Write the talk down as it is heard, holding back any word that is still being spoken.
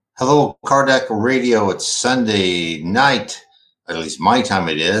Hello, Kardec Radio. It's Sunday night, at least my time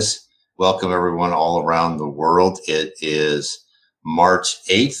it is. Welcome everyone all around the world. It is March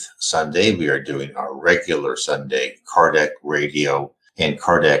 8th, Sunday. We are doing our regular Sunday Kardec Radio and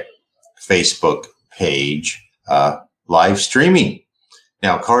Kardec Facebook page live streaming.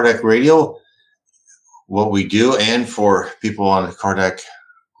 Now, Kardec Radio, what we do, and for people on the Kardec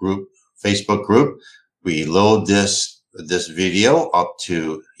group, Facebook group, we load this video up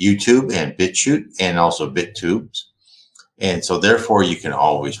to YouTube and BitChute and also BitTubes. And so therefore you can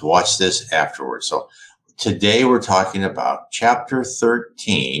always watch this afterwards. So today we're talking about chapter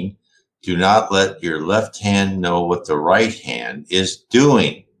 13. Do not let your left hand know what the right hand is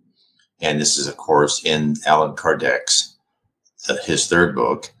doing. And this is, of course, in Allan Kardec's, his third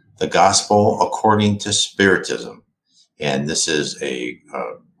book, The Gospel According to Spiritism. And this is a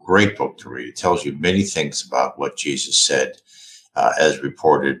great book to read. It tells you many things about what Jesus said as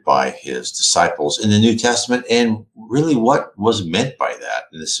reported by his disciples in the New Testament and really what was meant by that.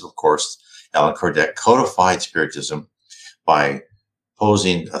 And this is, of course, Allan Kardec codified Spiritism by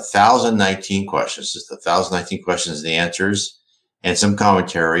posing 1,019 questions. Just 1,019 questions and the answers and some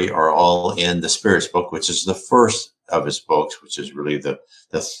commentary are all in the Spirits book, which is the first of his books, which is really the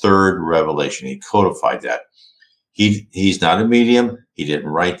third revelation. He codified that. He's not a medium. He didn't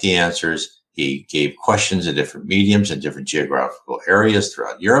write the answers. He gave questions in different mediums and different geographical areas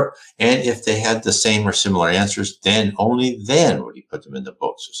throughout Europe. And if they had the same or similar answers, then only then would he put them in the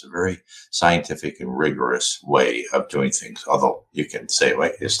books. It's a very scientific and rigorous way of doing things. Although you can say,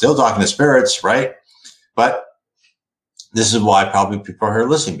 wait, you're still talking to spirits, right? But this is why probably people are here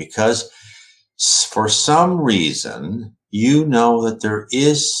listening, because for some reason, you know that there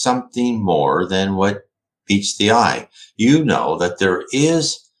is something more than what meets the eye. You know that there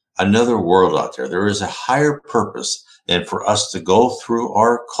is another world out there. There is a higher purpose than for us to go through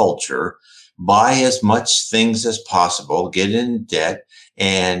our culture, buy as much things as possible, get in debt,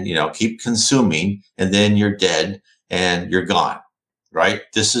 and keep consuming, and then you're dead and you're gone. Right?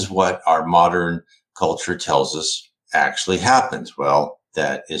 This is what our modern culture tells us actually happens. Well,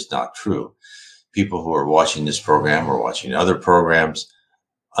 that is not true. People who are watching this program or watching other programs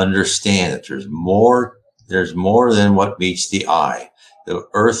understand that there's more than what meets the eye. The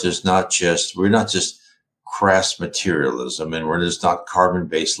earth is we're not just crass materialism, and we're just not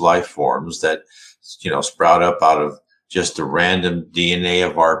carbon-based life forms that, sprout up out of just the random DNA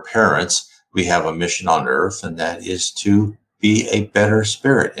of our parents. We have a mission on earth, and that is to be a better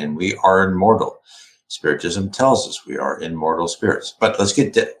spirit, and we are immortal. Spiritism tells us we are immortal spirits. But let's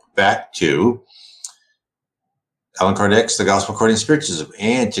get back to Allan Kardec's The Gospel According to Spiritism.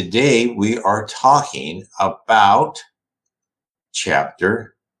 And today we are talking about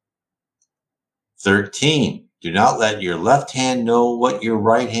chapter 13. Do not let your left hand know what your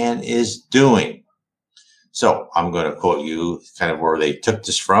right hand is doing. So I'm going to quote you kind of where they took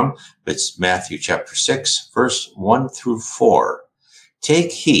this from. It's Matthew chapter 6, verse 1 through 4.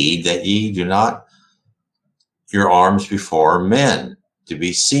 Take heed that ye do not your alms before men, to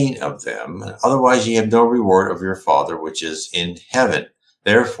be seen of them, otherwise ye have no reward of your Father which is in heaven.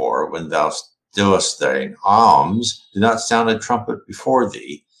 Therefore, when thou doest thine alms, do not sound a trumpet before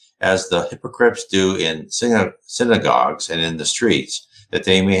thee, as the hypocrites do in synagogues and in the streets, that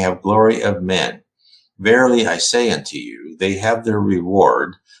they may have glory of men. Verily I say unto you, they have their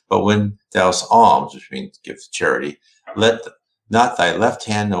reward. But when thou alms, which means give charity, let not thy left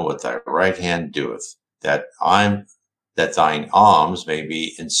hand know what thy right hand doeth, that thine alms may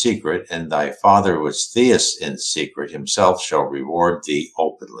be in secret, and thy Father which seest in secret himself shall reward thee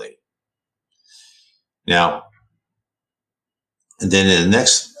openly. Now, and then in the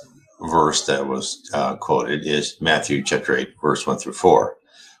next verse that was quoted is Matthew chapter 8, verse 1 through 4.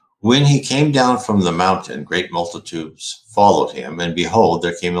 When he came down from the mountain, great multitudes followed him, and behold,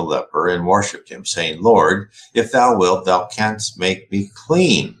 there came a leper and worshipped him, saying, Lord, if thou wilt, thou canst make me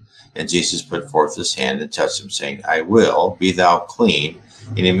clean. And Jesus put forth his hand and touched him, saying, I will, be thou clean.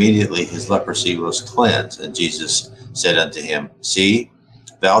 And immediately his leprosy was cleansed. And Jesus said unto him, See,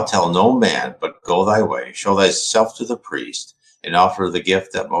 thou tell no man, but go thy way, show thyself to the priest, and offer the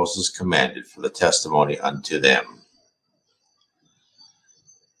gift that Moses commanded for the testimony unto them.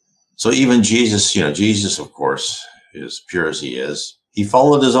 So even Jesus, Jesus, of course, as pure as he is, he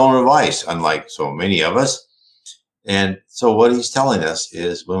followed his own advice, unlike so many of us. And so what he's telling us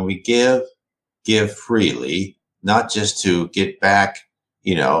is when we give freely, not just to get back,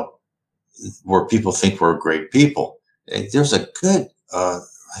 where people think we're great people. There's a good, I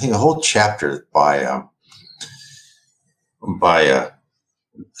think a whole chapter by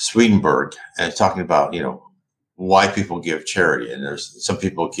Swedenborg, and talking about, why people give charity. And there's some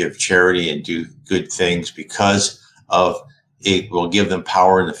people give charity and do good things because of it will give them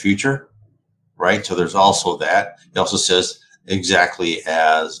power in the future, right? So there's also that. It also says, exactly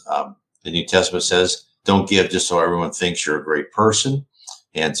as the New Testament says, don't give just so everyone thinks you're a great person.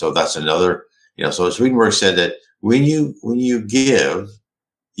 And so that's another, so Swedenborg said that when you give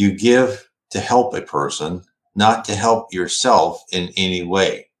to help a person, not to help yourself in any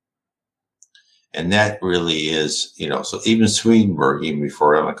way. And that really is, so even Swedenborg, even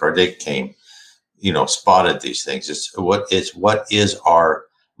before Allan Kardec came, spotted these things. It's what is our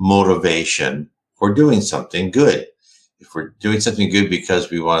motivation for doing something good. If we're doing something good because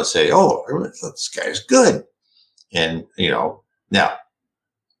we want to say, oh, this guy's good. And, now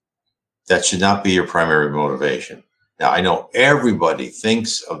that should not be your primary motivation. Now, I know everybody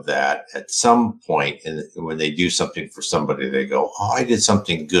thinks of that at some point. And when they do something for somebody, they go, oh, I did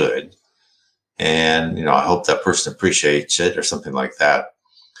something good. And, I hope that person appreciates it or something like that.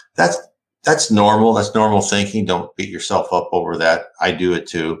 That's normal. That's normal thinking. Don't beat yourself up over that. I do it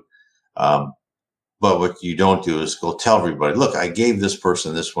too. But what you don't do is go tell everybody, look, I gave this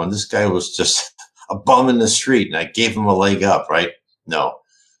person this one. This guy was just a bum in the street and I gave him a leg up, right? No,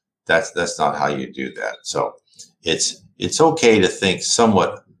 that's not how you do that. So it's okay to think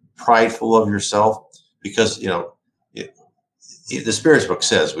somewhat prideful of yourself because, the Spirit's book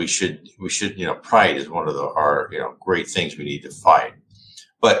says we should, pride is one of our great things we need to fight.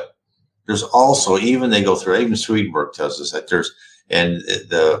 But there's also, even Swedenborg tells us that and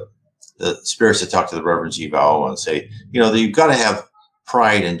the spirits that talk to the Reverend G. Vowell and say, that you've got to have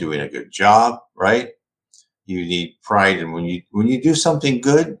pride in doing a good job, right? You need pride. And when you do something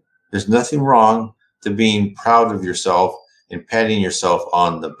good, there's nothing wrong to being proud of yourself and patting yourself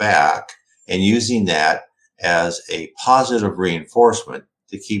on the back and using that as a positive reinforcement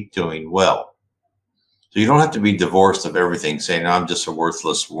to keep doing well. So you don't have to be divorced of everything, saying, I'm just a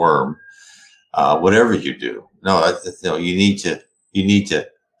worthless worm, whatever you do. No, you need to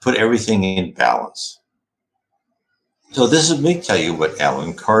put everything in balance. So this is me tell you what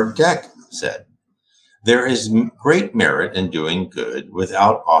Allan Kardec said. There is great merit in doing good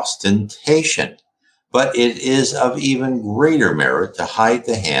without ostentation, but it is of even greater merit to hide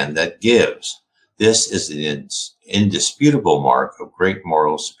the hand that gives. This is an indisputable mark of great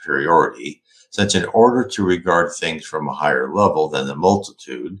moral superiority, since in order to regard things from a higher level than the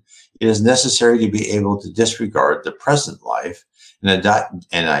multitude, it is necessary to be able to disregard the present life and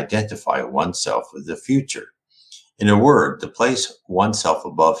identify oneself with the future. In a word, to place oneself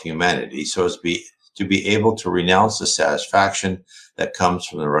above humanity so as to be able to renounce the satisfaction that comes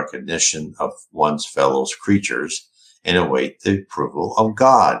from the recognition of one's fellow creatures and await the approval of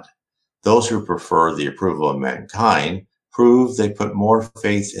God. Those who prefer the approval of mankind prove they put more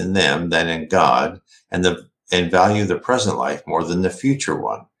faith in them than in God and value the present life more than the future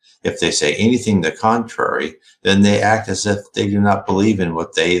one. If they say anything the contrary, then they act as if they do not believe in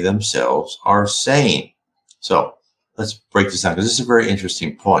what they themselves are saying. So let's break this down because this is a very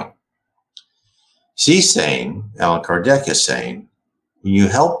interesting point. She's saying, Allan Kardec is saying, when you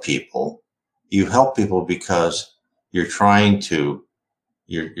help people because you're trying to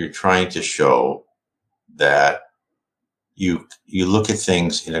show that you look at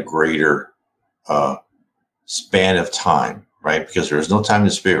things in a greater span of time, right? Because there is no time in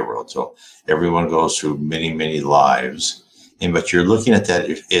the spirit world. So everyone goes through many, many lives. But you're looking at that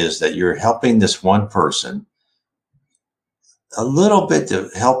is that you're helping this one person a little bit to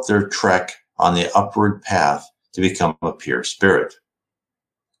help their trek on the upward path to become a pure spirit.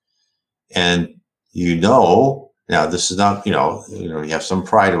 And now this is not, you have some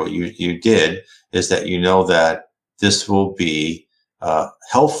pride in what you did, is that that this will be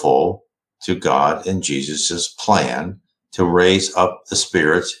helpful to God and Jesus's plan to raise up the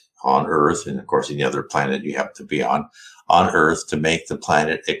spirits on earth, and of course any other planet you have to be on earth, to make the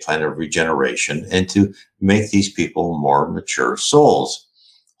planet a planet of regeneration and to make these people more mature souls.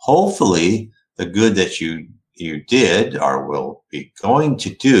 Hopefully the good that you did or will be going to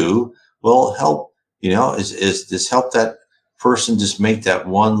do will help, is this help that person just make that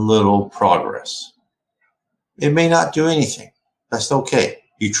one little progress. It may not do anything. That's okay.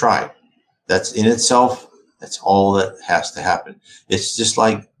 You tried. That's in itself, that's all that has to happen. It's just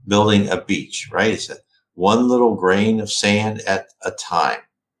like building a beach, right? It's one little grain of sand at a time.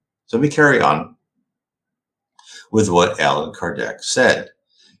 So let me carry on with what Allan Kardec said.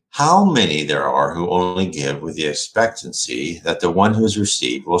 How many there are who only give with the expectancy that the one who has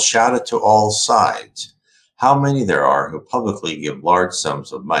received will shout it to all sides. How many there are who publicly give large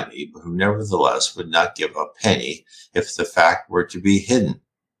sums of money, but who nevertheless would not give a penny if the fact were to be hidden.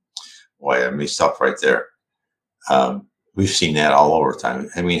 Boy, let me stop right there. We've seen that all over time.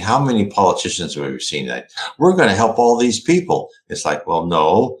 I mean, how many politicians have we seen that? We're going to help all these people. It's like, well,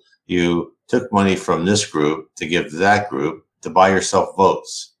 no, you took money from this group to give to that group to buy yourself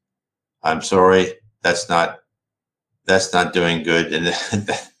votes. I'm sorry, that's not doing good, and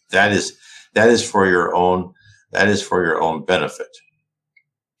that is for your own benefit.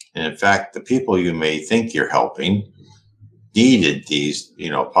 And in fact, the people you may think you're helping needed these,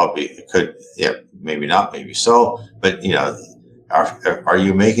 probably could, yeah, maybe not, maybe so, but are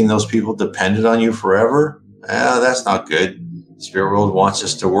you making those people dependent on you forever? That's not good. The spirit world wants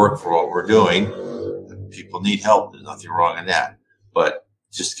us to work for what we're doing. People need help. There's nothing wrong in that. But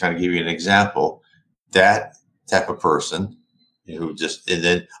just to kind of give you an example, that type of person who just, and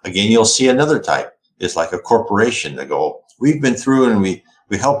then again, you'll see another type. It's like a corporation that go, we've been through and we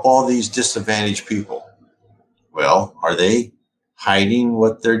help all these disadvantaged people. Well, are they hiding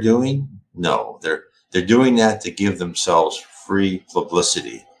what they're doing? No, they're doing that to give themselves free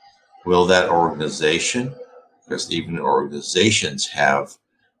publicity. Will that organization, because even organizations have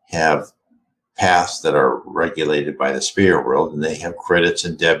paths that are regulated by the spirit world, and they have credits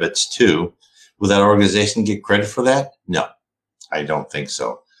and debits too. Will that organization get credit for that? No, I don't think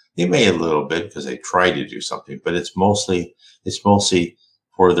so. They may a little bit because they try to do something, but it's mostly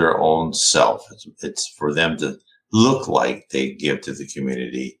for their own self. It's for them to look like they give to the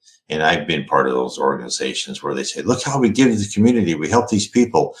community. And I've been part of those organizations where they say, look how we give to the community. We help these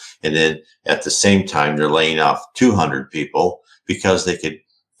people. And then at the same time, they're laying off 200 people because they could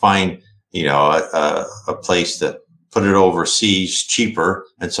find, a place to put it overseas cheaper.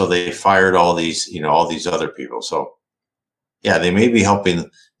 And so they fired all these other people. So yeah, they may be helping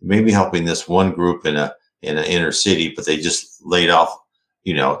this one group in an inner city, but they just laid off,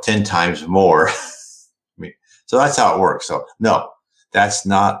 10 times more. So that's how it works. So no, that's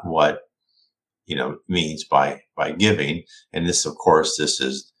not what, means by giving. And this, of course,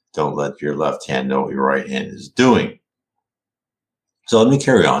 is don't let your left hand know what your right hand is doing. So let me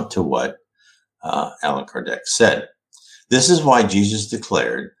carry on to what Allan Kardec said. This is why Jesus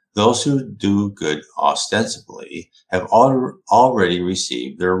declared, those who do good ostensibly have already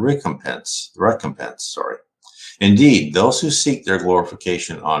received their recompense. Indeed, those who seek their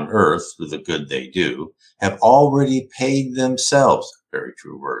glorification on earth through the good they do have already paid themselves. Very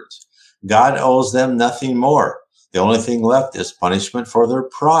true words. God owes them nothing more. The only thing left is punishment for their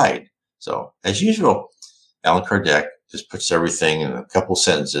pride. So, as usual, Allan Kardec just puts everything in a couple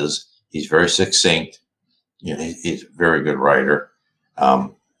sentences. He's very succinct. He's a very good writer.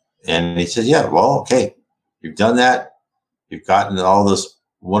 And he says, yeah, well, okay, you've done that. You've gotten all this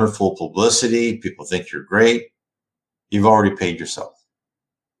wonderful publicity. People think you're great. You've already paid yourself.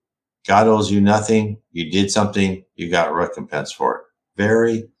 God owes you nothing. You did something. You got recompense for it.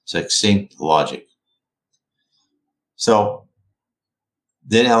 Very succinct logic. So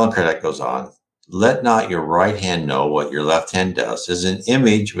then Allan Kardec goes on. Let not your right hand know what your left hand does is an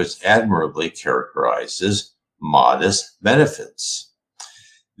image which admirably characterizes modest benefits.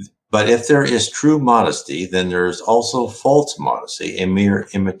 But if there is true modesty, then there is also false modesty, a mere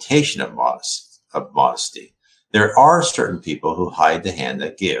imitation of modesty. There are certain people who hide the hand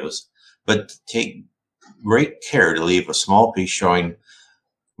that gives, but take great care to leave a small piece showing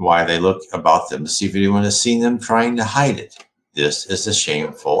why they look about them to see if anyone has seen them trying to hide it. This is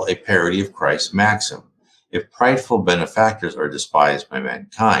a parody of Christ's maxim. If prideful benefactors are despised by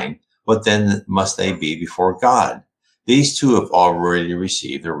mankind, what then must they be before God? These two have already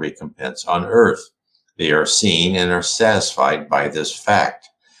received their recompense on earth. They are seen and are satisfied by this fact.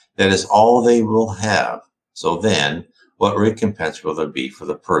 That is all they will have. So then, what recompense will there be for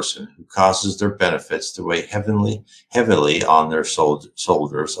the person who causes their benefits to weigh heavily on their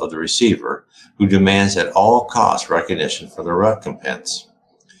shoulders of the receiver, who demands at all costs recognition for their recompense,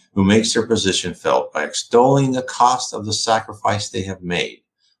 who makes their position felt by extolling the cost of the sacrifice they have made?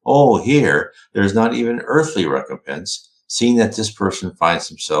 Oh, here, there is not even earthly recompense, seeing that this person finds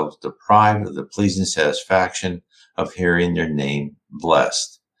themselves deprived of the pleasing satisfaction of hearing their name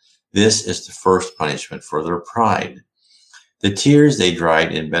blessed. This is the first punishment for their pride. The tears they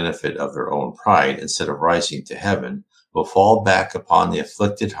dried in benefit of their own pride, instead of rising to heaven, will fall back upon the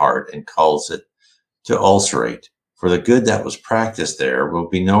afflicted heart and cause it to ulcerate. For the good that was practiced there will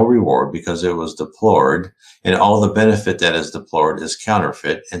be no reward because it was deplored, and all the benefit that is deplored is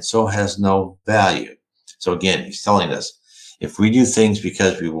counterfeit and so has no value. So again, he's telling us, if we do things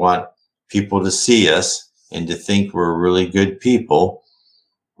because we want people to see us and to think we're really good people,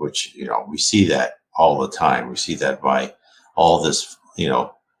 which, we see that all the time. We see that by all this,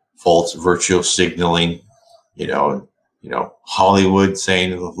 false virtue signaling, Hollywood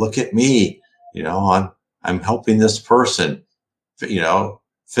saying, look at me, I'm helping this person,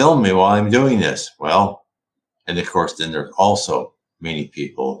 film me while I'm doing this. Well, and of course, then there's also many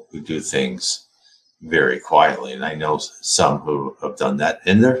people who do things very quietly. And I know some who have done that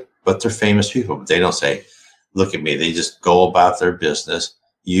but they're famous people, but they don't say, look at me. They just go about their business,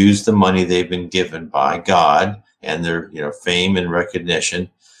 use the money they've been given by God and their, fame and recognition,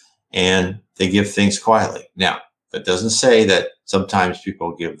 and they give things quietly. Now, that doesn't say that sometimes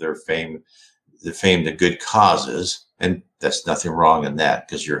people give their fame to good causes, and that's nothing wrong in that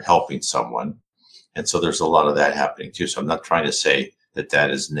because you're helping someone. And so there's a lot of that happening too. So I'm not trying to say that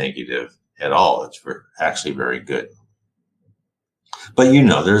is negative at all. It's actually very good. But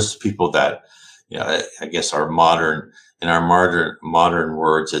there's people that, I guess in our modern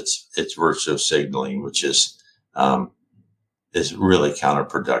words, it's virtue signaling, which is really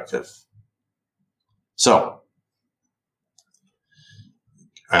counterproductive. So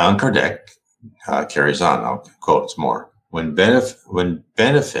Allan Kardec carries on. I'll quote more. When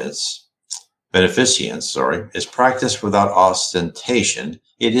beneficence is practiced without ostentation,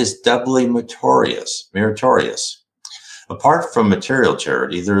 it is doubly meritorious. Apart from material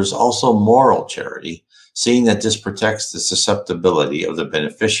charity, there is also moral charity, seeing that this protects the susceptibility of the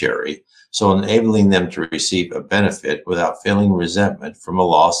beneficiary, so enabling them to receive a benefit without feeling resentment from a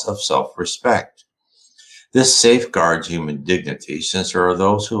loss of self-respect. This safeguards human dignity, since there are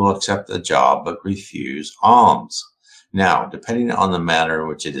those who will accept a job but refuse alms. Now, depending on the manner in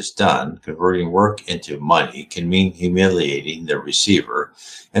which it is done, converting work into money can mean humiliating the receiver,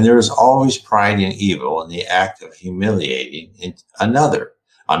 and there is always pride and evil in the act of humiliating another.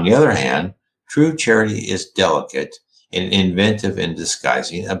 On the other hand, true charity is delicate and inventive in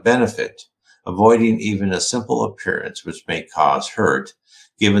disguising a benefit, avoiding even a simple appearance which may cause hurt,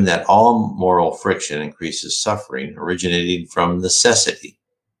 given that all moral friction increases suffering originating from necessity.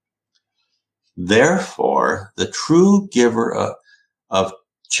 Therefore, the true giver of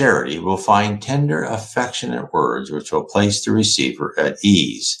charity will find tender, affectionate words which will place the receiver at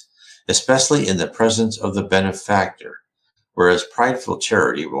ease, especially in the presence of the benefactor, whereas prideful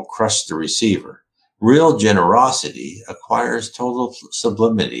charity will crush the receiver. Real generosity acquires total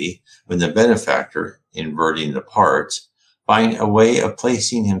sublimity when the benefactor, inverting the parts, finds a way of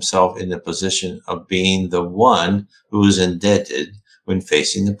placing himself in the position of being the one who is indebted when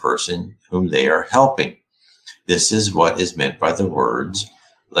facing the person whom they are helping. This is what is meant by the words,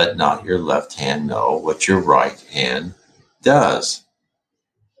 let not your left hand know what your right hand does.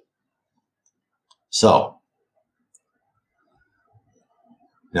 So,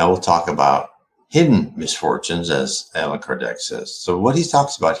 now we'll talk about hidden misfortunes, as Allan Kardec says. So what he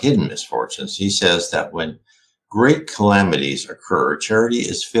talks about hidden misfortunes, he says that when great calamities occur, charity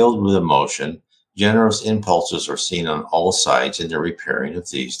is filled with emotion. Generous impulses are seen on all sides in the repairing of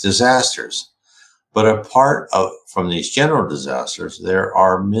these disasters. But apart from these general disasters, there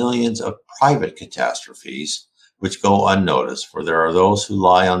are millions of private catastrophes which go unnoticed, for there are those who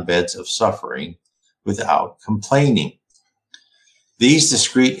lie on beds of suffering without complaining. These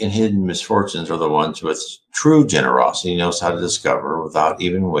discreet and hidden misfortunes are the ones with true generosity knows how to discover without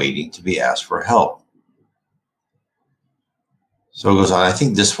even waiting to be asked for help. So it goes on. I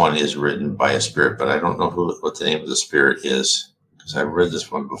think this one is written by a spirit, but I don't know what the name of the spirit is, because I've read this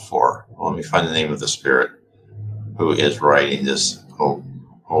one before. Well, let me find the name of the spirit who is writing this whole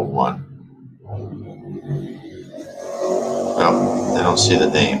one. Well, I don't see the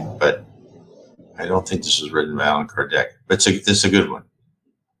name, but I don't think this was written by Allan Kardec. But this is a good one.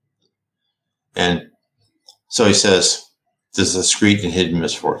 And so he says, there's discreet and hidden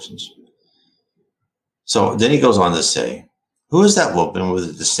misfortunes. So then he goes on to say, who is that woman with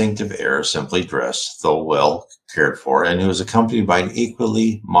a distinctive air, simply dressed, though well cared for, and who is accompanied by an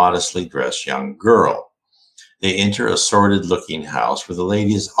equally modestly dressed young girl? They enter a sordid-looking house where the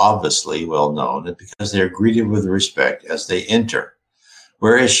lady is obviously well known, and because they are greeted with respect as they enter.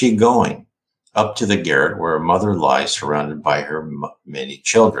 Where is she going? Up to the garret where a mother lies surrounded by her many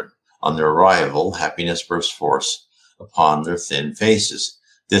children. On their arrival, happiness bursts forth upon their thin faces.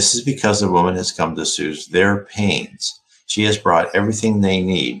 This is because the woman has come to soothe their pains. She has brought everything they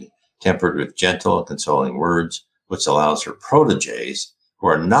need, tempered with gentle and consoling words, which allows her protégés, who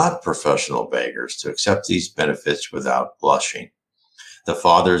are not professional beggars, to accept these benefits without blushing. The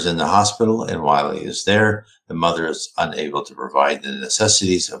father is in the hospital, and while he is there, the mother is unable to provide the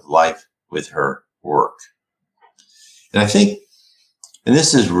necessities of life with her work. And I think, and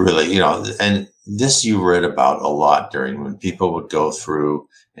this is really, and this you read about a lot during when people would go through,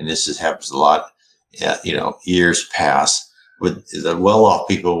 and happens a lot, years pass, with the well-off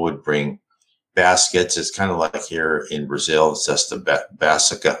people would bring baskets. It's kind of like here in Brazil, it's just the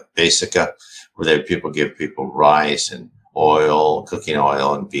basica, where people give people rice and oil, cooking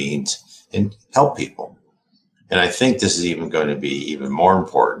oil and beans, and help people. And I think this is even going to be even more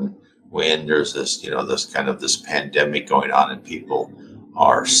important when there's this, this pandemic going on and people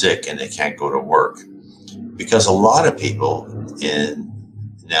are sick and they can't go to work. Because a lot of people in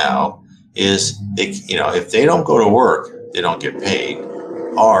now if they don't go to work, they don't get paid,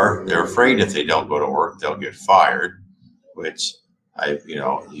 or they're afraid if they don't go to work, they'll get fired, which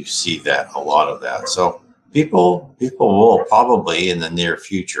you see that a lot of that. So people will probably in the near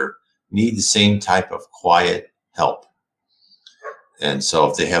future need the same type of quiet help. And so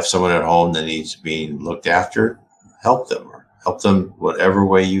if they have someone at home that needs being looked after, help them whatever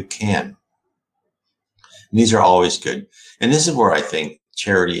way you can. And these are always good. And this is where I think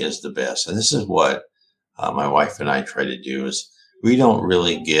charity is the best. And this is what my wife and I try to do is we don't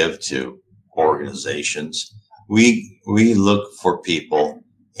really give to organizations. We look for people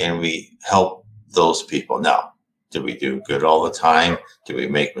and we help those people. Now, do we do good all the time? Do we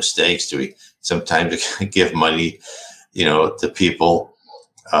make mistakes? Do we sometimes give money, to people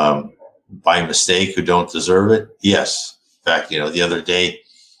by mistake who don't deserve it? Yes. In fact, the other day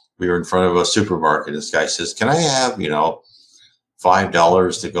we were in front of a supermarket. This guy says, "Can I have,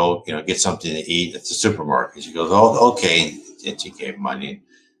 $5 to go, get something to eat at the supermarket?" She goes, "Oh, okay." And she gave money.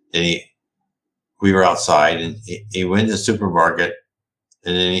 Then we were outside and he went to the supermarket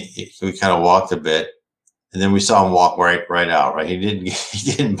and then we kind of walked a bit and then we saw him walk right out, right? He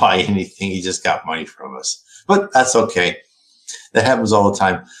didn't buy anything. He just got money from us, but that's okay. That happens all the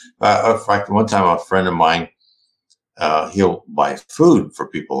time. In fact, one time a friend of mine, he'll buy food for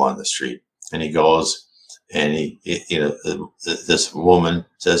people on the street and he goes and this woman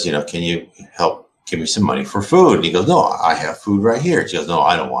says, "Can you help give me some money for food?" And he goes, "No, I have food right here." She goes, "No,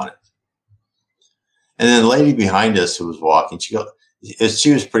 I don't want it." And then the lady behind us who was walking, she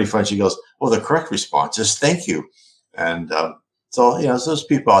was pretty funny. She goes, "Well, the correct response is thank you." And so those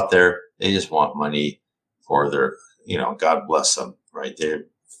people out there, they just want money for their, God bless them, right? They're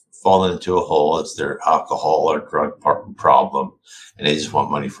fallen into a hole. It's their alcohol or drug problem, and they just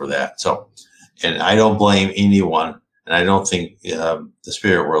want money for that. So, and I don't blame anyone. And I don't think the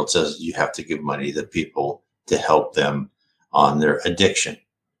spirit world says you have to give money to people to help them on their addiction.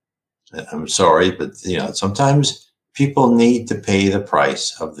 I'm sorry, but sometimes people need to pay the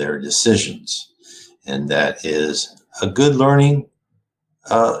price of their decisions, and that is a good learning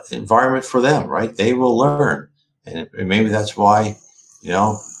environment for them, right? They will learn, and maybe that's why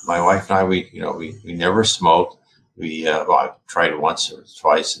my wife and I we never smoked. I tried once or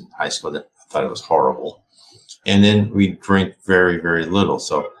twice in high school. I thought it was horrible, and then we drink very, very little.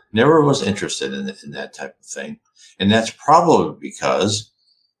 So never was interested in that type of thing, and that's probably because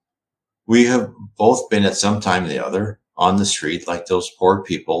we have both been at some time or the other on the street, like those poor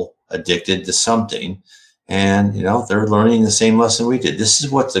people addicted to something. And, they're learning the same lesson we did. This is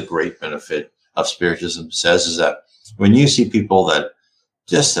what the great benefit of Spiritism says is that when you see people that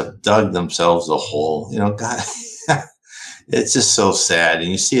just have dug themselves a hole, God, it's just so sad.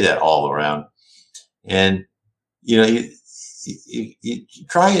 And you see that all around. And, you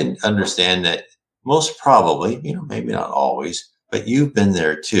try and understand that most probably, maybe not always, but you've been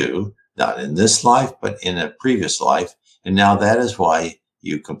there too. Not in this life, but in a previous life. And now that is why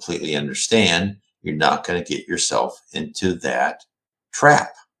you completely understand you're not going to get yourself into that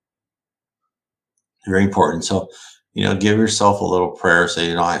trap. Very important. So, give yourself a little prayer.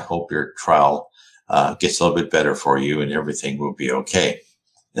 Say, I hope your trial gets a little bit better for you and everything will be okay.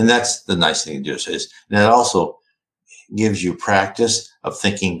 And that's the nice thing to do. And that also gives you practice of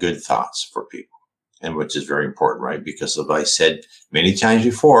thinking good thoughts for people. And which is very important, right? Because as I said many times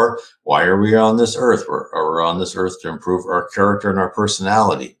before, why are we on this earth? We're on this earth to improve our character and our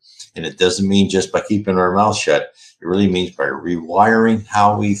personality. And it doesn't mean just by keeping our mouth shut. It really means by rewiring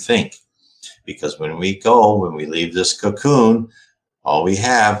how we think. Because when we leave this cocoon, all we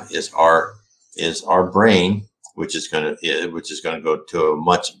have is our brain, which is going to go to a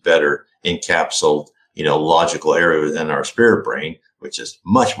much better encapsulated, logical area within our spirit brain, which is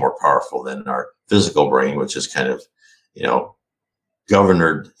much more powerful than our physical brain, which is kind of,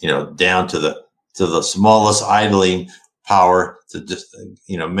 governed, down to the smallest idling power to just,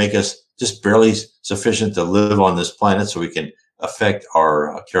 make us just barely sufficient to live on this planet so we can affect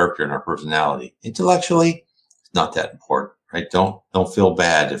our character and our personality. Intellectually, it's not that important, right? Don't feel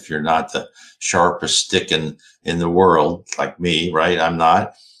bad if you're not the sharpest stick in the world like me, right? I'm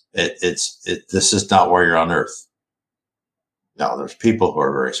not. This is not why you're on Earth. Now, there's people who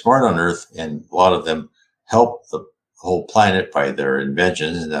are very smart on Earth, and a lot of them help whole planet by their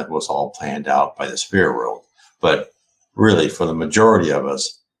inventions, and that was all planned out by the spirit world. But really, for the majority of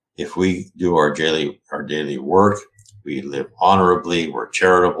us, if we do our daily work, we live honorably, we're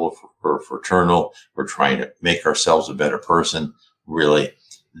charitable, we're fraternal, we're trying to make ourselves a better person. Really,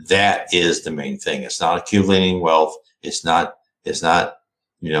 that is the main thing. It's not accumulating wealth. It's not,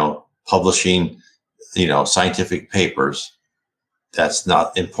 publishing, scientific papers. That's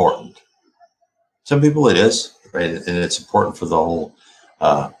not important. Some people it is, right? And it's important for the whole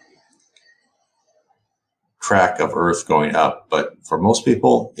track of Earth going up. But for most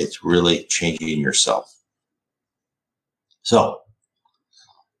people, it's really changing yourself. So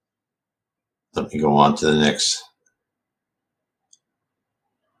let me go on to the next.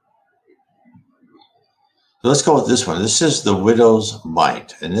 So let's go with this one. This is the widow's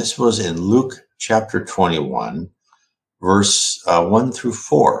mite. And this was in Luke chapter 21, verse 1 through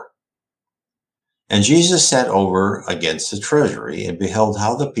 4. And Jesus sat over against the treasury and beheld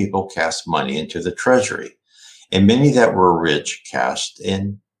how the people cast money into the treasury. And many that were rich cast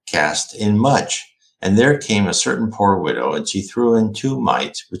in much. And there came a certain poor widow, and she threw in 2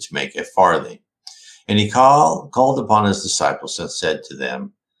 mites, which make a farthing. And he called upon his disciples and said to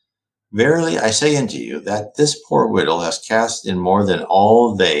them, Verily I say unto you, that this poor widow has cast in more than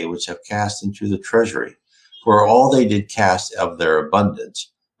all they which have cast into the treasury. For all they did cast of their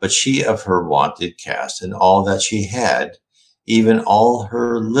abundance, but she of her want did cast, and all that she had, even all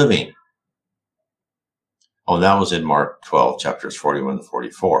her living. Oh, that was in Mark 12, chapters 41 to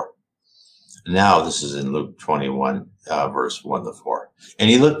 44. Now this is in Luke 21, verse 1 to 4. And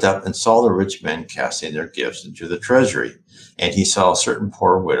he looked up and saw the rich men casting their gifts into the treasury. And he saw a certain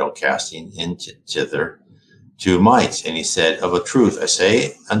poor widow casting into thither 2 mites. And he said, Of a truth I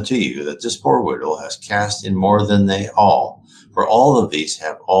say unto you, that this poor widow has cast in more than they all. For all of these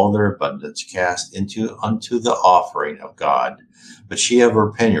have all their abundance cast unto the offering of God. But she of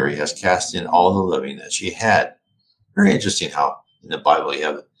her penury has cast in all the living that she had. Very interesting how in the Bible you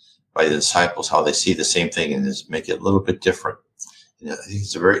have by the disciples, how they see the same thing and just make it a little bit different. I think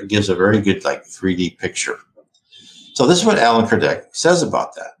it gives a very good 3D picture. So this is what Allan Kardec says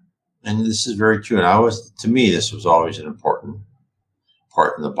about that. And this is very true. And to me, this was always an important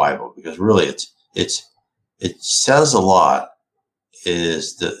part in the Bible, because really it says a lot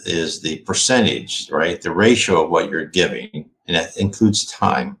is the percentage, right? The ratio of what you're giving, and that includes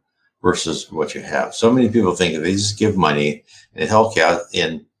time versus what you have. So many people think if they just give money and it helps you out,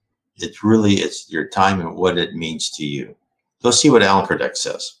 and it's your time and what it means to you. So let's see what Allan Kardec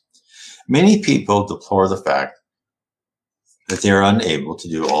says. Many people deplore the fact that they are unable to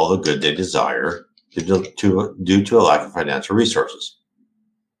do all the good they desire due to a lack of financial resources.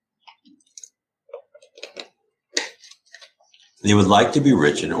 They would like to be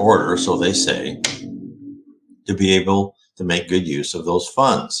rich in order, so they say, to be able to make good use of those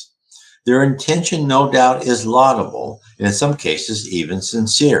funds. Their intention, no doubt, is laudable, and in some cases even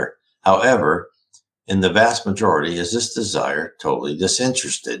sincere. However, in the vast majority, is this desire totally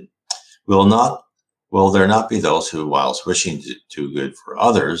disinterested? Will there not be those who, whilst wishing to do good for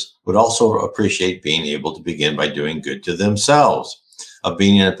others, would also appreciate being able to begin by doing good to themselves, of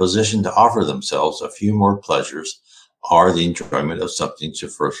being in a position to offer themselves a few more pleasures, or the enjoyment of something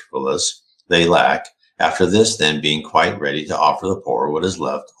superfluous they lack, after this then being quite ready to offer the poor what is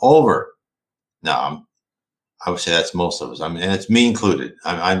left over? Now, I would say that's most of us. And it's me included.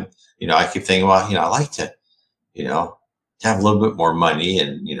 I keep thinking, well, I like to, have a little bit more money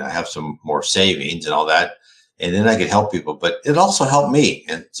and, have some more savings and all that. And then I could help people, but it also helped me.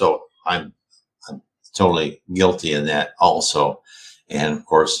 And so I'm totally guilty in that also. And of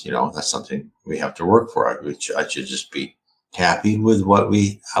course, that's something we have to work for. I should just be happy with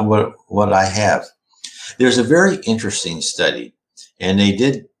what I have. There's a very interesting study, and they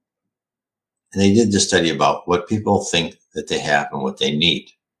did this study about what people think that they have and what they need.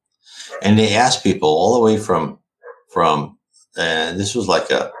 And they asked people all the way from and this was like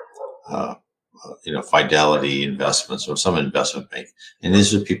a Fidelity Investments or some investment bank. And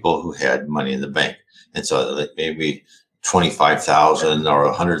these are people who had money in the bank. And so like maybe 25,000 or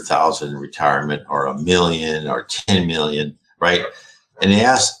 100,000 in retirement, or $1 million or 10 million, right? And they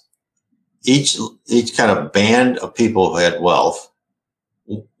asked each kind of band of people who had wealth,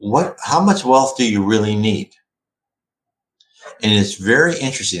 how much wealth do you really need? And it's very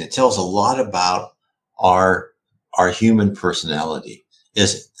interesting. It tells a lot about our human personality.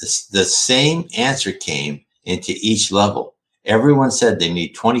 Is the same answer came into each level. Everyone said they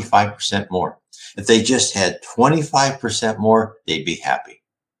need 25% more. If they just had 25% more, they'd be happy.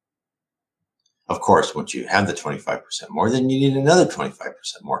 Of course, once you have the 25% more, then you need another 25%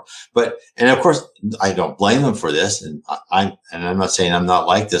 more. And of course, I don't blame them for this. And I'm not saying I'm not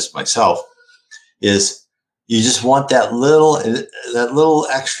like this myself, is you just want that little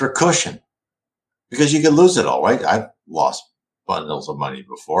extra cushion, because you could lose it all, right? I've lost bundles of money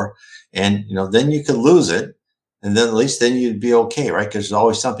before, and then you could lose it, and then at least then you'd be okay, right? Because there's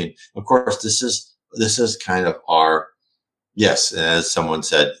always something. Of course, this is kind of our, yes, as someone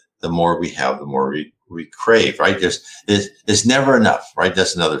said, the more we have, the more we crave, right? It's never enough, right?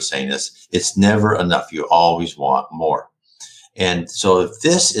 That's another saying. It's never enough. You always want more. And so if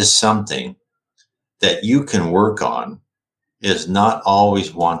this is something that you can work on, is not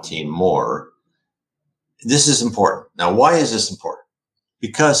always wanting more, this is important. Now, why is this important?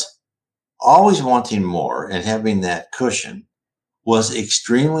 Because always wanting more and having that cushion was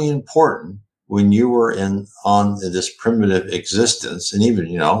extremely important when you were on this primitive existence, and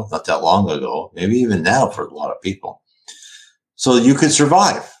even, not that long ago, maybe even now for a lot of people. So you could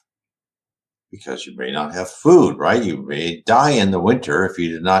survive, because you may not have food, right? You may die in the winter if you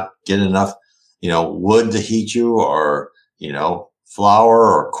did not get enough, wood to heat you, or, flour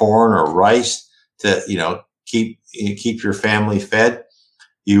or corn or rice to, keep your family fed.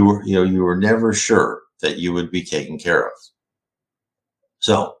 You were never sure that you would be taken care of.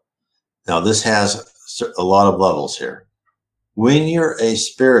 So now this has a lot of levels here. When you're a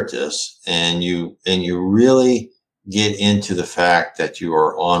spiritist and you really get into the fact that you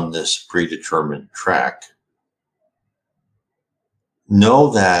are on this predetermined track, know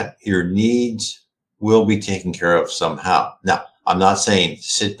that your needs will be taken care of somehow. Now, I'm not saying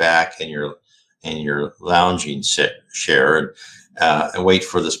sit back in your lounging chair and wait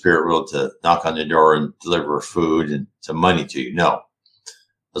for the spirit world to knock on the door and deliver food and some money to you. No.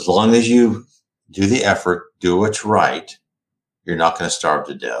 As long as you do the effort, do what's right, you're not going to starve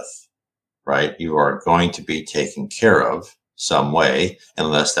to death, right? You are going to be taken care of some way,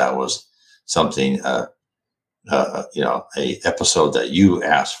 unless that was something, a episode that you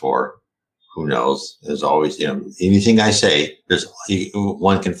asked for. Who knows? There's always, anything I say,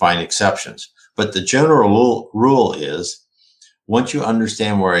 one can find exceptions. But the general rule is, once you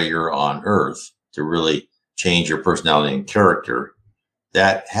understand where you're on Earth to really change your personality and character,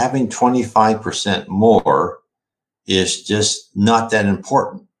 that having 25% more is just not that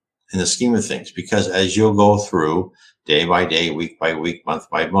important in the scheme of things, because as you'll go through day by day, week by week, month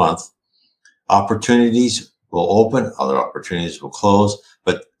by month, opportunities will open, other opportunities will close,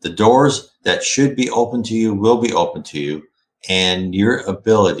 but the doors that should be open to you will be open to you, and your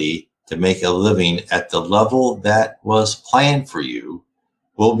ability to make a living at the level that was planned for you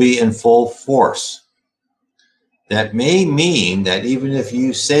will be in full force. That may mean that even if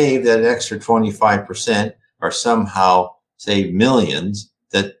you save that extra 25% or somehow save millions,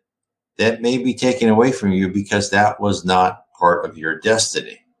 that may be taken away from you because that was not part of your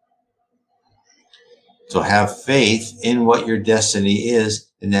destiny. So have faith in what your destiny is,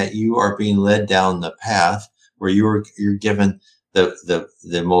 and that you are being led down the path where you're given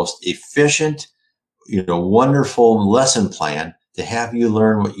the most efficient, wonderful lesson plan to have you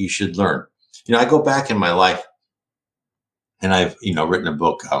learn what you should learn. I go back in my life, and I've, written a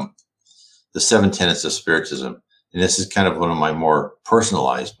book, The 7 Tenets of Spiritism. And this is kind of one of my more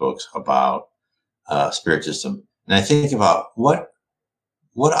personalized books about Spiritism. And I think about what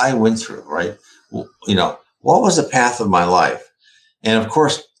I went through, right? What was the path of my life? And of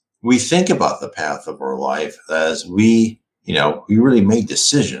course, we think about the path of our life as we really made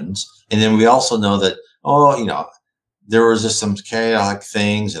decisions. And then we also know that, there was just some chaotic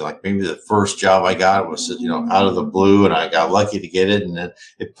things, and like maybe the first job I got was, out of the blue, and I got lucky to get it. And then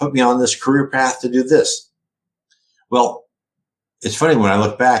it put me on this career path to do this. Well, it's funny when I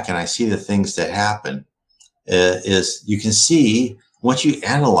look back and I see the things that happen, is you can see, once you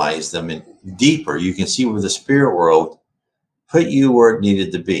analyze them deeper, you can see where the spirit world put you where it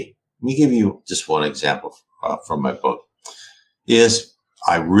needed to be. Let me give you just one example from my book.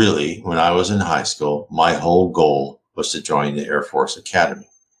 When I was in high school, my whole goal was to join the Air Force Academy.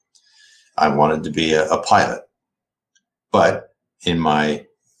 I wanted to be a pilot. But in my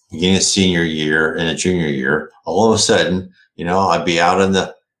beginning of senior year and a junior year, all of a sudden, I'd be out in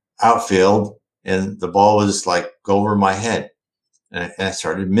the outfield and the ball would just like go over my head. And I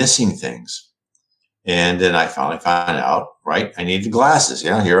started missing things. And then I finally found out, right, I needed glasses.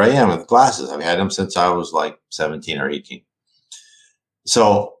 Here I am with glasses. I've had them since I was like 17 or 18.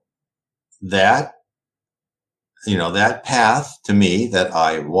 So that path to me that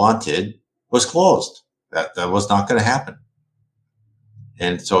I wanted was closed. That was not going to happen.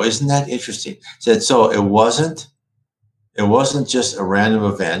 And so isn't that interesting? So it wasn't It wasn't just a random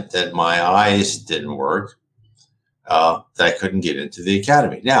event that my eyes didn't work, that I couldn't get into the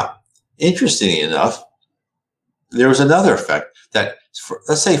academy. Now, interestingly enough, there was another effect that,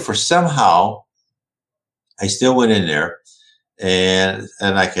 let's say, for somehow I still went in there, and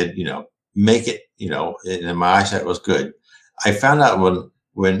I could, make it, and my eyesight was good. I found out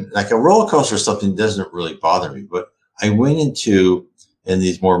when like a roller coaster or something doesn't really bother me, but I went in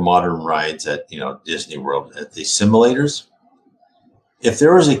these more modern rides at, Disney World, at the simulators. If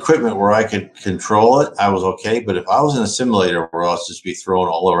there was equipment where I could control it, I was okay. But if I was in a simulator where I was just be thrown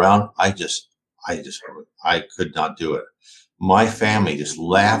all around, I could not do it. My family just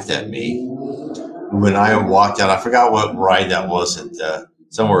laughed at me when I walked out. I forgot what ride that was at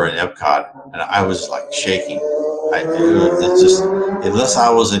somewhere in Epcot, and I was like shaking. It's just, unless I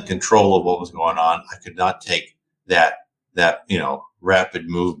was in control of what was going on, I could not take that rapid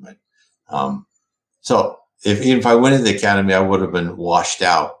movement. So even if I went into the academy, I would have been washed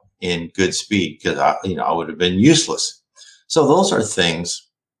out in good speed, because I would have been useless. So those are things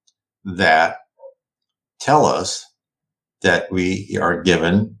that tell us that we are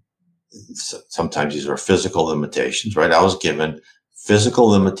given. Sometimes these are physical limitations, right? I was given physical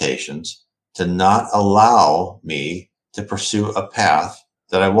limitations to not allow me to pursue a path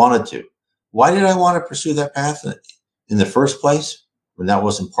that I wanted to. Why did I want to pursue that path in the first place when that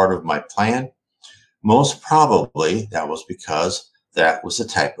wasn't part of my plan? Most probably that was because that was the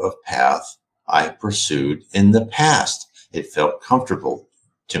type of path I pursued in the past. It felt comfortable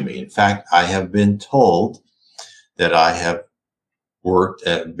to me. In fact, I have been told that I have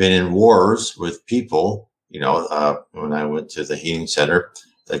been in wars with people. When I went to the healing center,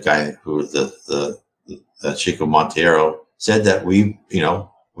 the guy who was the Chico Monteiro said that we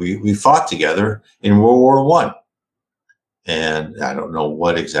fought together in World War I. And I don't know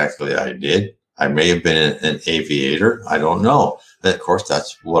what exactly I did. I may have been an aviator. I don't know. But of course,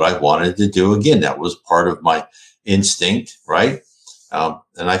 that's what I wanted to do again. That was part of my instinct, right?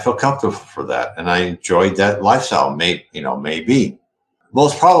 And I felt comfortable for that. And I enjoyed that lifestyle, maybe.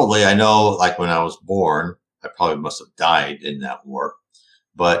 Most probably, I know, like when I was born, I probably must have died in that war.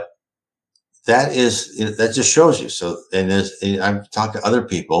 But that just shows you. So, and I've talked to other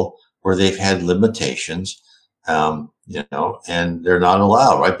people where they've had limitations, and they're not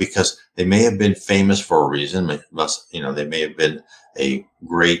allowed, right? Because they may have been famous for a reason. They may have been a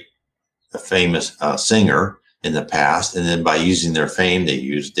famous singer in the past, and then by using their fame, they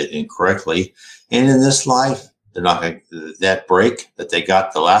used it incorrectly. And in this life, they're not going to, that break that they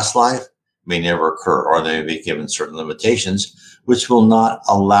got the last life may never occur, or they may be given certain limitations, which will not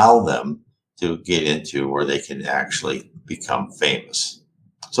allow them to get into where they can actually become famous.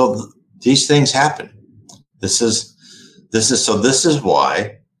 So these things happen. This is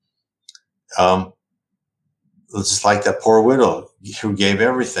why, it's just like that poor widow who gave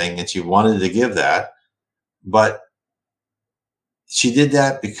everything, and she wanted to give that, but she did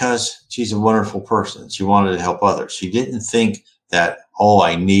that because she's a wonderful person. She wanted to help others. She didn't think that, oh,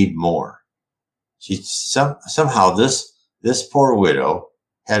 I need more. Somehow this poor widow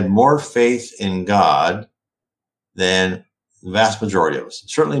had more faith in God than the vast majority of us,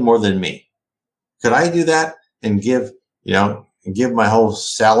 certainly more than me. Could I do that and give my whole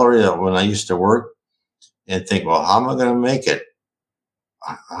salary when I used to work and think, well, how am I going to make it?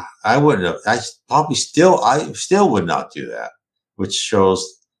 I wouldn't have. I still would not do that, which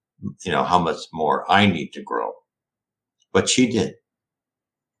shows, how much more I need to grow. But she did.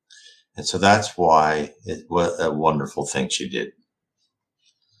 And so that's why it was a wonderful thing she did.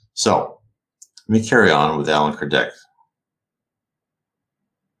 So let me carry on with Allan Kardec.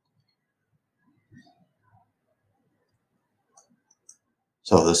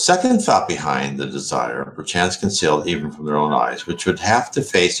 So the second thought behind the desire, perchance concealed even from their own eyes, which would have to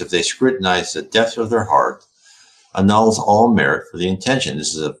face if they scrutinize the depth of their heart, annuls all merit for the intention.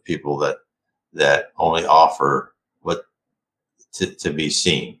 This is of people that only offer what to be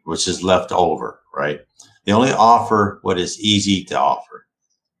seen, which is left over, right? They only offer what is easy to offer.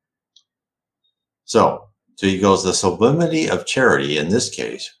 So he goes, the sublimity of charity in this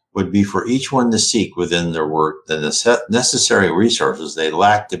case would be for each one to seek within their work the necessary resources they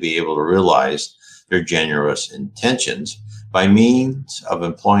lack to be able to realize their generous intentions by means of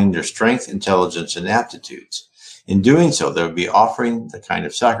employing their strength, intelligence, and aptitudes. In doing so, they would be offering the kind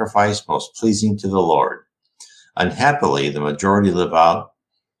of sacrifice most pleasing to the Lord. Unhappily, the majority live out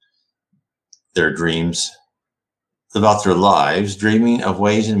their lives, dreaming of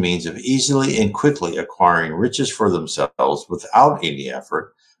ways and means of easily and quickly acquiring riches for themselves without any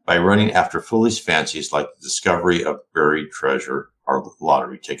effort, by running after foolish fancies like the discovery of buried treasure or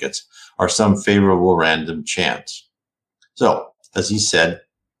lottery tickets or some favorable random chance. So, as he said,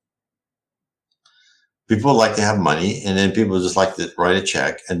 people like to have money, and then people just like to write a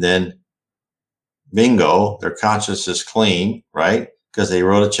check, and then bingo, their conscience is clean, right? Because they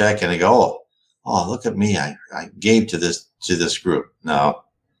wrote a check and they go, oh, look at me, I gave to this group. No,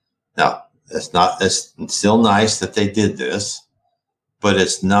 it's not. It's still nice that they did this, but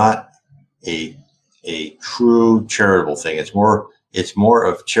it's not a true charitable thing. It's more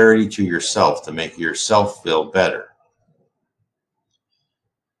of charity to yourself to make yourself feel better.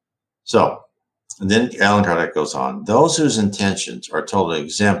 So, and then Allan Kardec goes on, those whose intentions are totally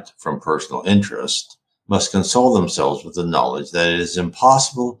exempt from personal interest must console themselves with the knowledge that it is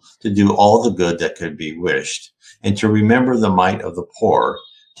impossible to do all the good that could be wished, and to remember the mite of the poor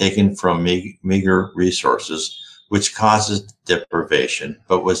taken from meager resources, which causes deprivation,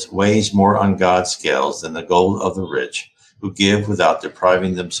 but which weighs more on God's scales than the gold of the rich, who give without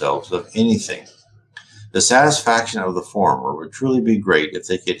depriving themselves of anything. The satisfaction of the former would truly be great if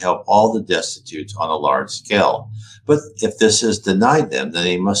they could help all the destitutes on a large scale. But if this is denied them, then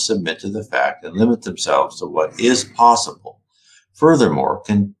they must submit to the fact and limit themselves to what is possible. Furthermore,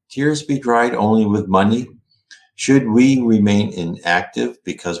 can tears be dried only with money? Should we remain inactive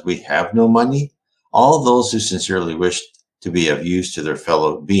because we have no money? All those who sincerely wish to be of use to their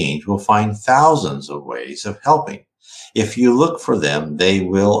fellow beings will find thousands of ways of helping. If you look for them, they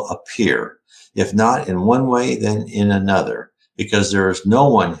will appear. If not in one way, then in another, because there is no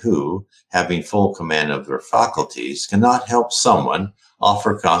one who, having full command of their faculties, cannot help someone,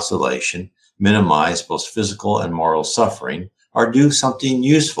 offer consolation, minimize both physical and moral suffering, or do something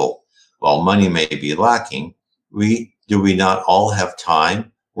useful. While money may be lacking, do we not all have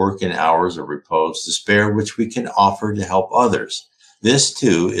time, work, and hours of repose to spare which we can offer to help others? This,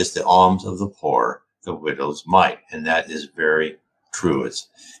 too, is the alms of the poor, the widow's mite, and that is very true.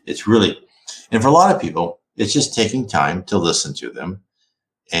 It's really... And for a lot of people, it's just taking time to listen to them,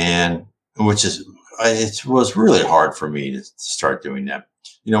 and it was really hard for me to start doing that.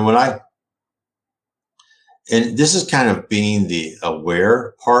 And this is kind of being the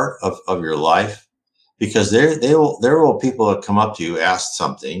aware part of your life, because there will people that come up to you, ask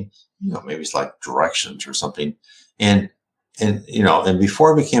something, maybe it's like directions or something, and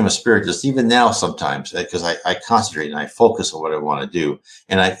before I became a spiritist, even now sometimes, because I concentrate and I focus on what I want to do,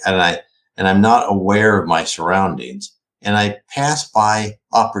 and I'm not aware of my surroundings, and I pass by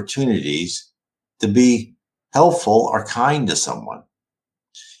opportunities to be helpful or kind to someone.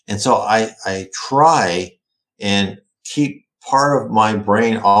 And so I try and keep part of my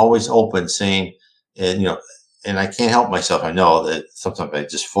brain always open, saying, and I can't help myself. I know that sometimes I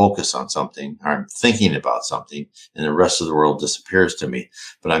just focus on something, or I'm thinking about something, and the rest of the world disappears to me.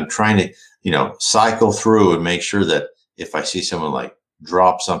 But I'm trying to, cycle through and make sure that if I see someone like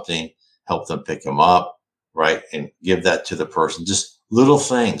drop something, help them pick them up, right? And give that to the person, just little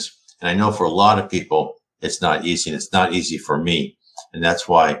things. And I know for a lot of people, it's not easy, and it's not easy for me. And that's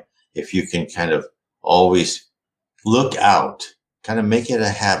why if you can kind of always look out, kind of make it a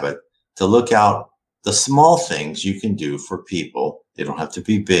habit to look out the small things you can do for people. They don't have to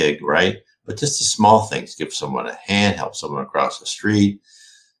be big, right? But just the small things. Give someone a hand, help someone across the street,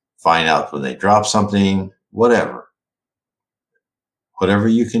 find out when they drop something, whatever. Whatever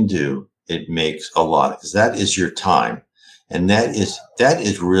you can do, it makes a lot, because that is your time. And that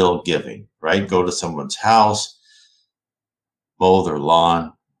is real giving, right? Go to someone's house, mow their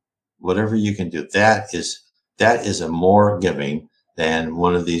lawn, whatever you can do. That is a more giving than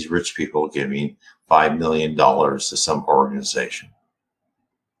one of these rich people giving $5 million to some organization.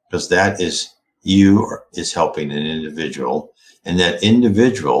 Because that is helping an individual, and that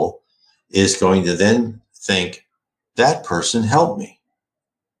individual is going to then think, that person helped me.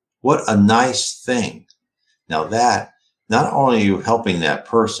 What a nice thing. Now that, not only are you helping that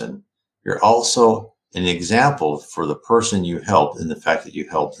person, you're also an example for the person you helped, in the fact that you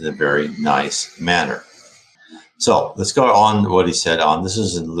helped in a very nice manner. So let's go on what he said on. This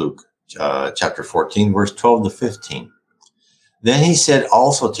is in Luke chapter 14, verse 12 to 15. Then he said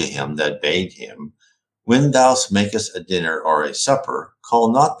also to him that bade him, when thou makest a dinner or a supper,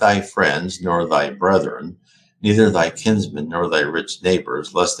 call not thy friends, nor thy brethren, neither thy kinsmen, nor thy rich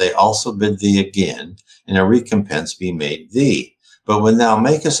neighbors, lest they also bid thee again, and a recompense be made thee. But when thou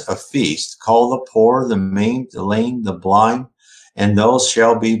makest a feast, call the poor, the maimed, the lame, the blind, and those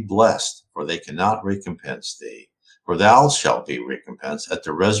shall be blessed, for they cannot recompense thee. For thou shalt be recompensed at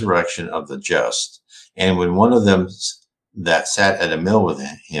the resurrection of the just. And when one of them that sat at a meal with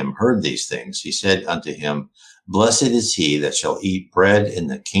him heard these things, he said unto him, blessed is he that shall eat bread in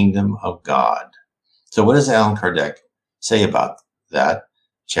the kingdom of God. So what does Allan Kardec say about that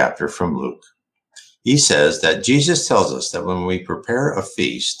chapter from Luke? He says that Jesus tells us that when we prepare a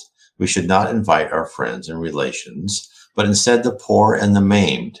feast, we should not invite our friends and relations, but instead the poor and the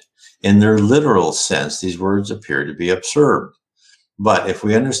maimed. In their literal sense, these words appear to be absurd. But if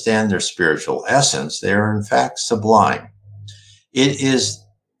we understand their spiritual essence, they are in fact sublime. Is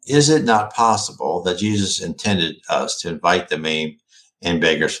it not possible that Jesus intended us to invite the maimed and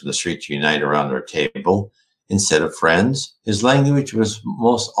beggars from the street to unite around our table instead of friends? His language was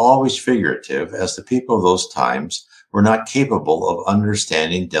most always figurative, as the people of those times were not capable of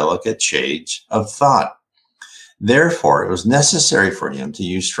understanding delicate shades of thought. Therefore, it was necessary for him to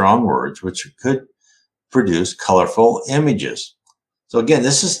use strong words which could produce colorful images. So again,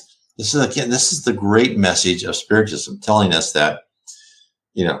 this is the great message of Spiritism, telling us that,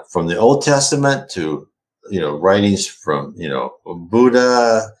 from the Old Testament to, writings from,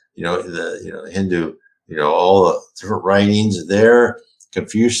 Buddha, the Hindu, all the different writings there,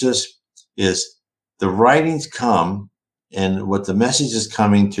 Confucius, is the writings come, and what the message is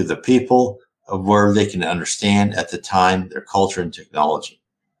coming to the people of where they can understand at the time their culture and technology.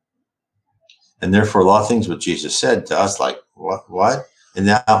 And therefore, a lot of things what Jesus said to us, like, what? And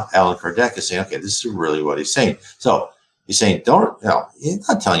now Allan Kardec is saying, okay, this is really what he's saying. So he's saying, he's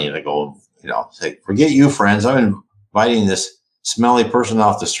not telling you to go, say, forget you, friends. I'm inviting this smelly person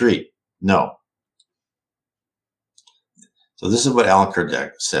off the street. No. So this is what Allan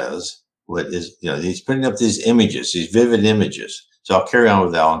Kardec says. What is, he's putting up these images, these vivid images. So I'll carry on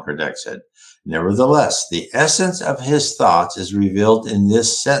with Allan Kardec said. Nevertheless, the essence of his thoughts is revealed in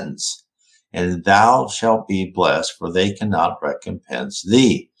this sentence, and thou shalt be blessed, for they cannot recompense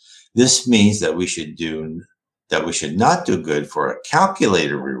thee. This means that we should not do good for a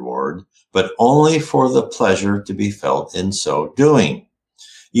calculated reward, but only for the pleasure to be felt in so doing.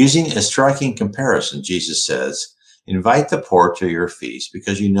 Using a striking comparison, Jesus says, invite the poor to your feast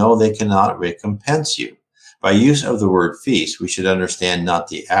because you know they cannot recompense you. By use of the word feast, we should understand not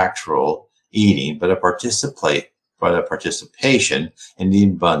the actual eating, but a participation in the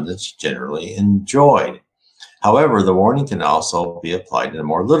abundance generally enjoyed. However, the warning can also be applied in a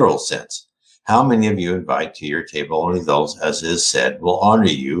more literal sense. How many of you invite to your table only those, as is said, will honor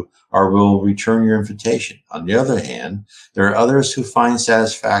you or will return your invitation? On the other hand, there are others who find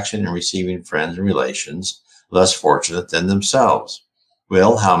satisfaction in receiving friends and relations less fortunate than themselves.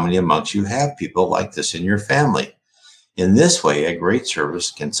 Well, how many amongst you have people like this in your family? In this way, a great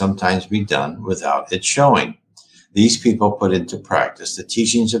service can sometimes be done without it showing. These people put into practice the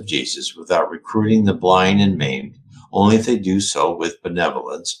teachings of Jesus without recruiting the blind and maimed, only if they do so with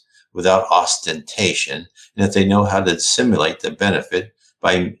benevolence, without ostentation, and if they know how to dissimulate the benefit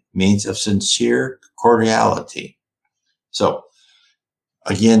by means of sincere cordiality. So,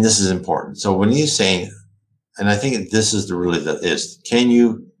 again, this is important. So when he's saying, and I think this is when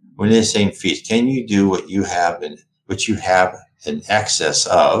he's saying feast, can you do what you have in excess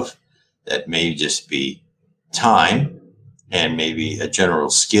of? That may just be time and maybe a general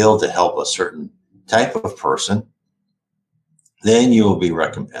skill to help a certain type of person, then you will be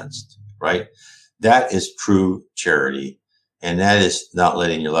recompensed, right? That is true charity. And that is not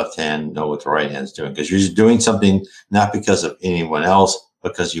letting your left hand know what the right hand's doing, because you're just doing something not because of anyone else,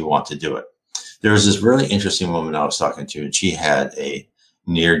 because you want to do it. There was this really interesting woman I was talking to, and she had a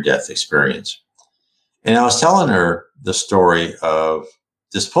near-death experience. And I was telling her the story of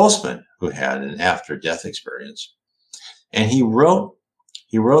this postman who had an after-death experience. And he wrote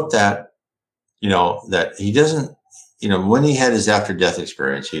that, that he doesn't, when he had his after-death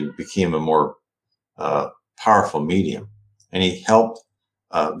experience, he became a more powerful medium. And he helped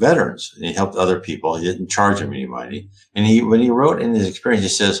veterans, and he helped other people. He didn't charge them any money. And when he wrote in his experience, he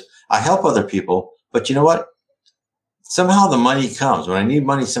says, I help other people, but you know what? Somehow the money comes. When I need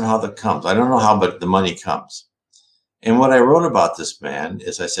money, somehow that comes. I don't know how, but the money comes. And what I wrote about this man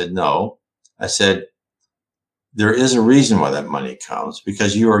is I said, there is a reason why that money comes,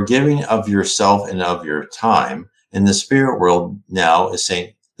 because you are giving of yourself and of your time. And the spirit world now is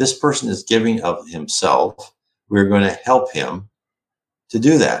saying, this person is giving of himself. We're going to help him to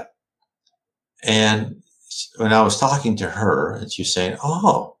do that. And when I was talking to her, and she's saying,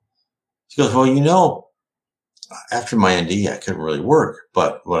 she goes, well, after my ND, I couldn't really work,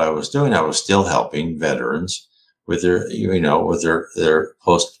 but what I was doing, I was still helping veterans with their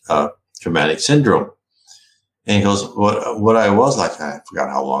post-traumatic syndrome. And he goes, what I was like, I forgot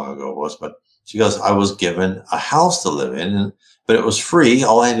how long ago it was, but she goes, I was given a house to live in, but it was free.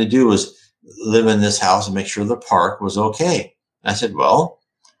 All I had to do was live in this house and make sure the park was okay. And I said, well,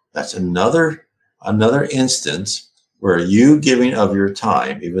 that's another instance where you giving of your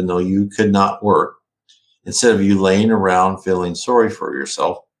time, even though you could not work, instead of you laying around feeling sorry for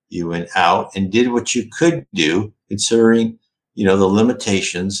yourself, You went out and did what you could do, considering, the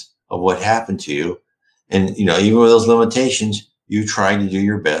limitations of what happened to you. And, even with those limitations, you tried to do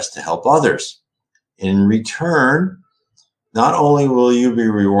your best to help others. In return, not only will you be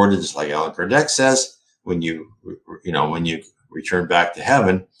rewarded, just like Allan Kardec says, when you return back to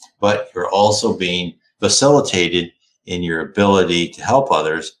heaven, but you're also being facilitated in your ability to help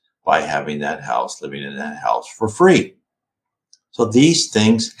others by having that house, living in that house for free. So these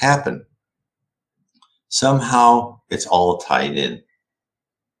things happen. Somehow it's all tied in.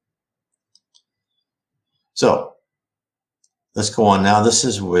 So let's go on now. This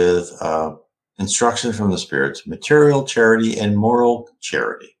is with instructions from the spirits: material charity and moral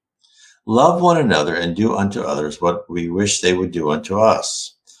charity. Love one another and do unto others what we wish they would do unto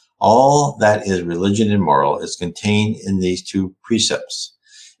us. All that is religion and moral is contained in these two precepts.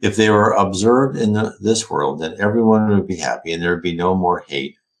 If they were observed in this world, then everyone would be happy and there would be no more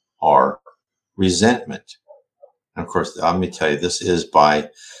hate or resentment. And of course, let me tell you, this is by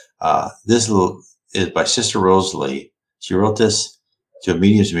Sister Rose Lee. She wrote this to a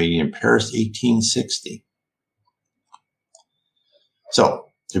medium's meeting in Paris, 1860. So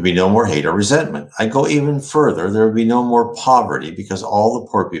there'd be no more hate or resentment. I go even further. There would be no more poverty, because all the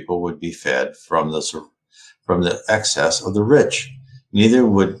poor people would be fed from the excess of the rich. Neither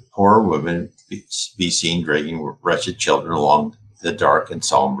would poor women be seen dragging wretched children along the dark and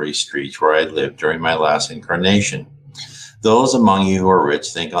sombre streets where I lived during my last incarnation. Those among you who are rich,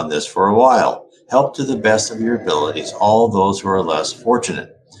 think on this for a while. Help to the best of your abilities all those who are less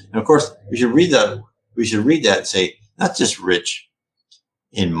fortunate. And of course, we should read that and say, not just rich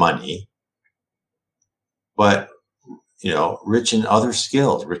in money, but rich in other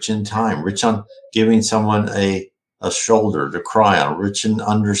skills, rich in time, rich on giving someone a shoulder to cry on, rich in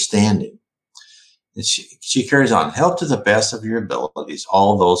understanding. And she carries on: help to the best of your abilities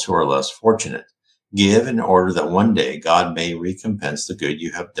all those who are less fortunate. Give in order that one day God may recompense the good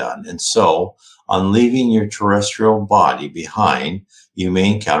you have done, and so, on leaving your terrestrial body behind, you may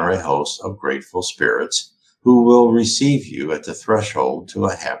encounter a host of grateful spirits who will receive you at the threshold to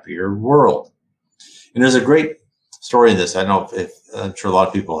a happier world. And there's a great story in this. I don't know if I'm sure a lot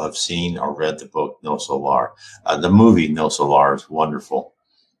of people have seen or read the book No Solar. The movie No Solar is wonderful.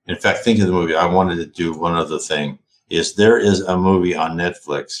 In fact, think of the movie. I wanted to do one other thing. There is a movie on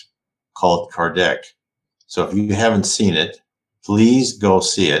Netflix called Kardec. So if you haven't seen it, please go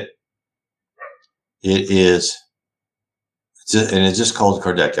see it. It's just called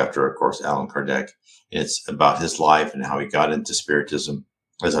Kardec after, of course, Allan Kardec. It's about his life and how he got into Spiritism.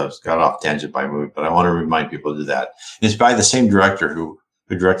 As I got off tangent by movie, but I want to remind people to do that. It's by the same director who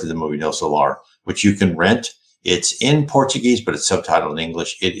directed the movie No Solar, which you can rent. It's in Portuguese, but it's subtitled in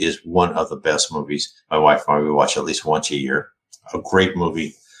English. It is one of the best movies. My wife and I, we watch at least once a year. A great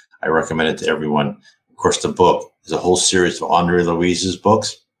movie. I recommend it to everyone. Of course, the book is a whole series of Andre Louise's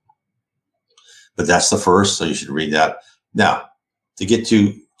books, but that's the first, so you should read that. Now, to get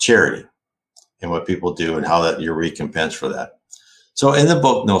to charity and what people do and how that you're recompensed for that. So in the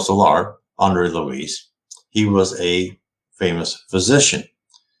book No Solar, Andre Louise, he was a famous physician,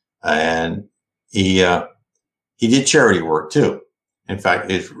 and he did charity work too. In fact,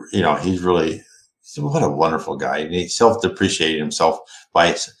 he's what a wonderful guy, and he self-depreciated himself by,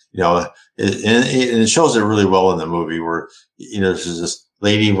 and it shows it really well in the movie where, there's this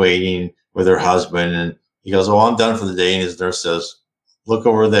lady waiting with her husband, and he goes, "Oh, I'm done for the day," and his nurse says, "Look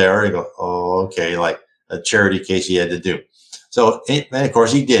over there." He goes, "Oh, okay," like a charity case he had to do. So, and of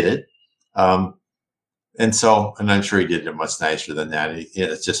course, he did it. And I'm sure he did it much nicer than that.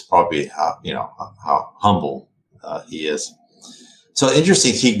 It's just probably how humble he is. So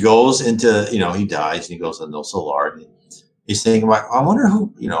interesting. He goes into, he dies and he goes to No Solar. And he's thinking about, I wonder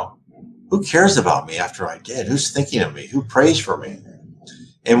who cares about me after I did? Who's thinking of me? Who prays for me?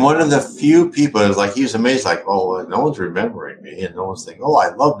 And one of the few people is like, he was amazed, like, oh, no one's remembering me. And no one's thinking, oh,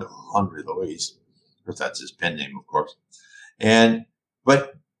 I loved him, Andre Louise. Because that's his pen name, of course.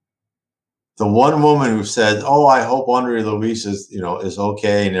 But the one woman who said, "Oh, I hope Andre Louise is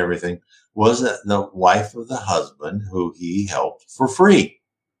okay and everything," was the wife of the husband who he helped for free.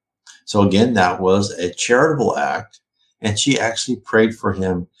 So again, that was a charitable act, and she actually prayed for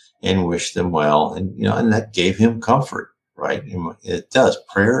him and wished him well, and that gave him comfort, right? It does.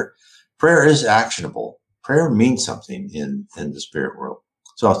 Prayer is actionable. Prayer means something in the spirit world.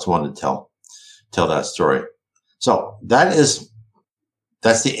 So I just wanted to tell that story. So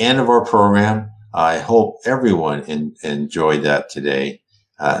that's the end of our program. I hope everyone enjoyed that today.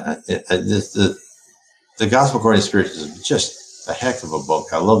 The Gospel According to Spiritism is just a heck of a book.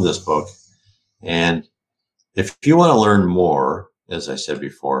 I love this book. And if you want to learn more as I said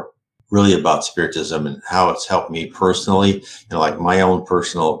before, really about Spiritism and how it's helped me personally. Like my own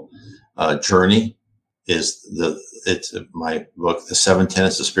personal journey is it's my book, The 7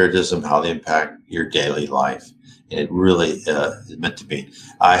 Tenets of Spiritism, How They Impact Your Daily Life. And it really is meant to be.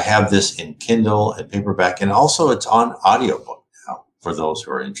 I have this in Kindle and paperback, and also it's on audiobook now for those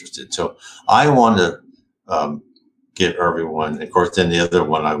who are interested. So I want to give everyone, of course, then the other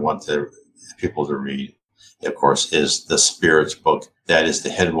one I want people to read, of course, is the Spirits book. That is the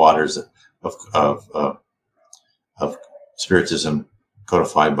headwaters of Spiritism,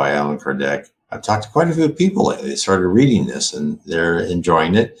 codified by Allan Kardec. I've talked to quite a few people lately. They started reading this and they're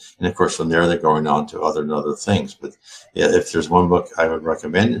enjoying it. And of course, from there, they're going on to other things. But yeah, if there's one book I would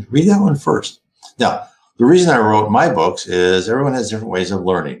recommend, read that one first. Now, the reason I wrote my books is everyone has different ways of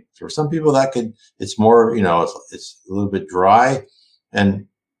learning. For some people, it's more, it's a little bit dry, and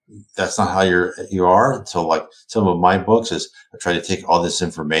that's not how you are. So like some of my books is I try to take all this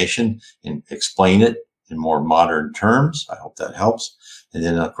information and explain it in more modern terms. I hope that helps. And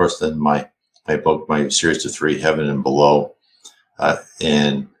then of course, then my book, my series of 3, Heaven and Below,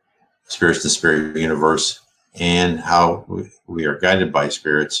 and Spirits, the Spirit Universe, and how we are guided by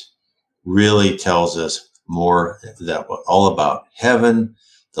spirits, really tells us more that all about heaven,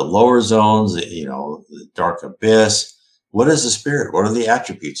 the lower zones, the dark abyss. What is a spirit? What are the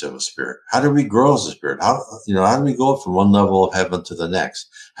attributes of a spirit? How do we grow as a spirit? How do we go from one level of heaven to the next?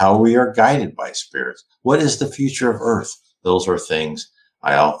 How we are guided by spirits? What is the future of Earth? Those are things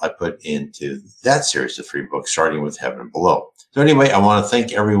I put into that series of 3 books, starting with Heaven and Below. So anyway, I want to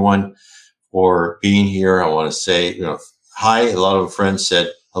thank everyone for being here. I want to say, hi. A lot of friends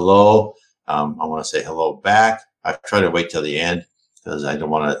said hello. I want to say hello back. I try to wait till the end because I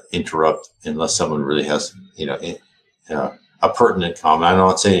don't want to interrupt unless someone really has, a pertinent comment. I'm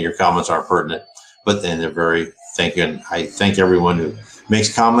not saying your comments aren't pertinent, but then they're very thank you. And I thank everyone who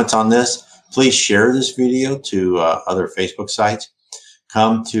makes comments on this. Please share this video to other Facebook sites.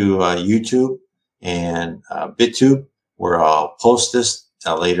 Come to YouTube and BitTube, where I'll post this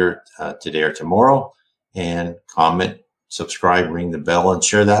later today or tomorrow, and comment, subscribe, ring the bell, and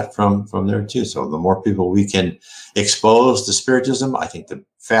share that from there too. So the more people we can expose to Spiritism, I think the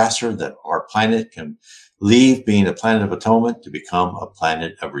faster that our planet can leave being a planet of atonement to become a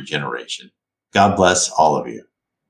planet of regeneration. God bless all of you.